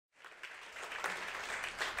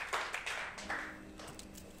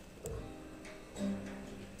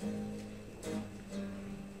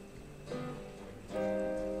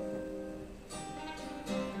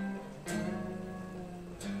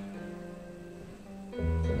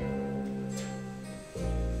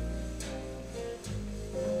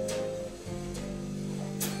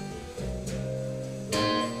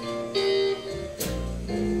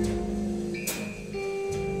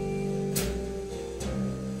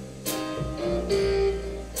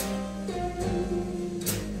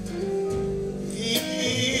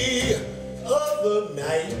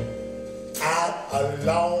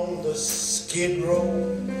Skid Row,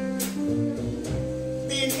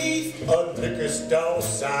 beneath a liquor store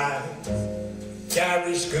sign,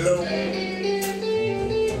 garish glow,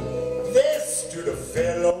 there stood a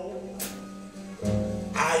fellow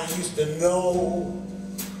I used to know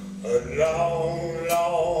a long,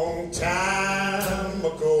 long time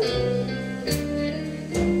ago.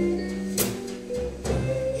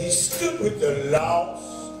 He stood with the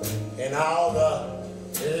lost and all the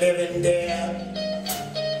living there,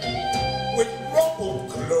 with rumpled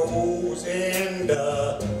clothes and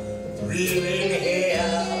reeling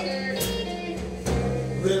hair,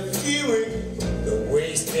 reviewing the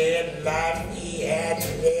wasted life he had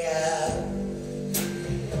there.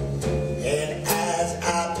 And as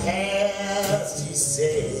I passed, he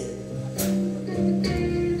said,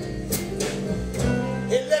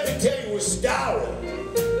 "Hey, let me tell you a story,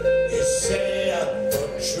 it's sad but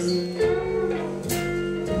true.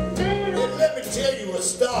 Hey, let me tell you a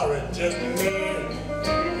story just may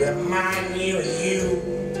remind me of you.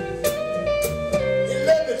 Hey,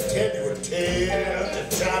 let me tell you a tale to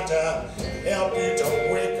try to help you to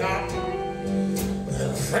wake up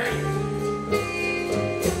and think.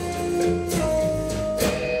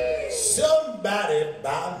 Somebody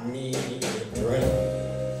buy me a drink."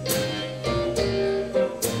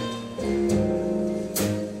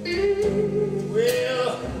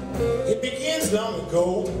 Well, it begins long ago,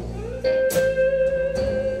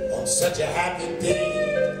 on such a happy day,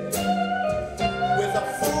 with a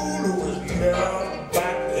fool who was loved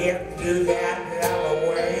back here through that love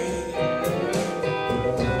away,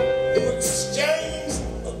 who exchanged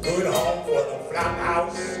a good home for the flop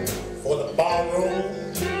house, for the ballroom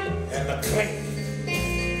and the clink.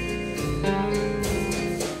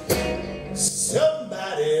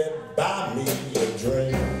 Somebody buy me a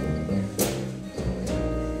drink.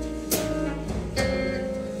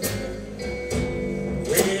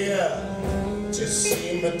 Well, just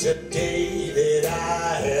seemed today that I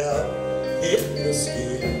have hit the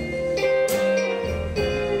skid.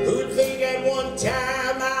 Who'd think at one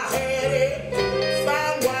time I had it,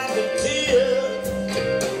 fine wife and kid.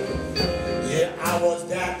 Yeah, I was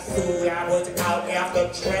that fool, I was out after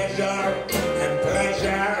treasure and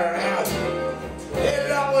pleasure.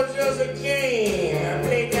 It all was just a game, I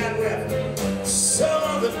played that with some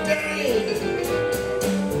of the dame.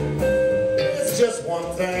 It's just one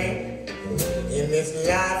thing in this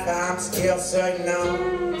life I'm still certain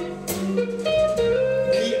on.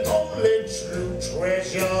 The only true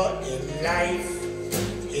treasure in life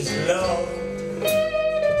is love.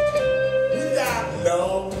 Without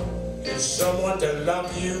love, is someone to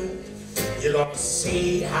love you, you're gonna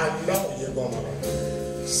see how long you're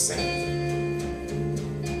gonna sing.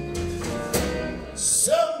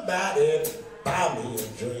 So